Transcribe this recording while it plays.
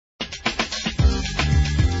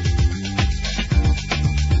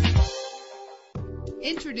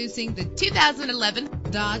Introducing the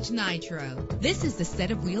 2011 Dodge Nitro. This is the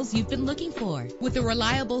set of wheels you've been looking for, with a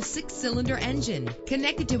reliable 6-cylinder engine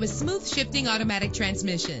connected to a smooth shifting automatic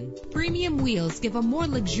transmission. Premium wheels give a more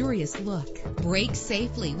luxurious look. Brake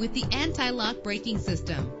safely with the anti-lock braking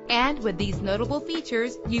system. And with these notable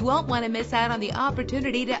features, you won't want to miss out on the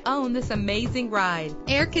opportunity to own this amazing ride.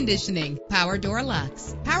 Air conditioning, power door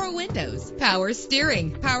locks, power windows, power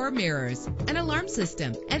steering, power mirrors, an alarm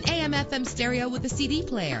system, an AM/FM stereo with a CD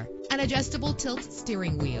player, an adjustable tilt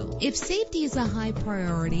steering wheel. If safety is a high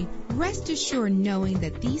priority, rest assured knowing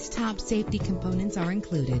that these top safety components are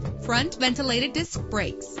included: front ventilated disc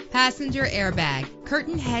brakes, passenger airbag,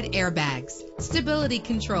 curtain head airbags, stability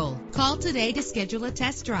control. Call today to schedule a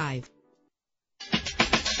test drive.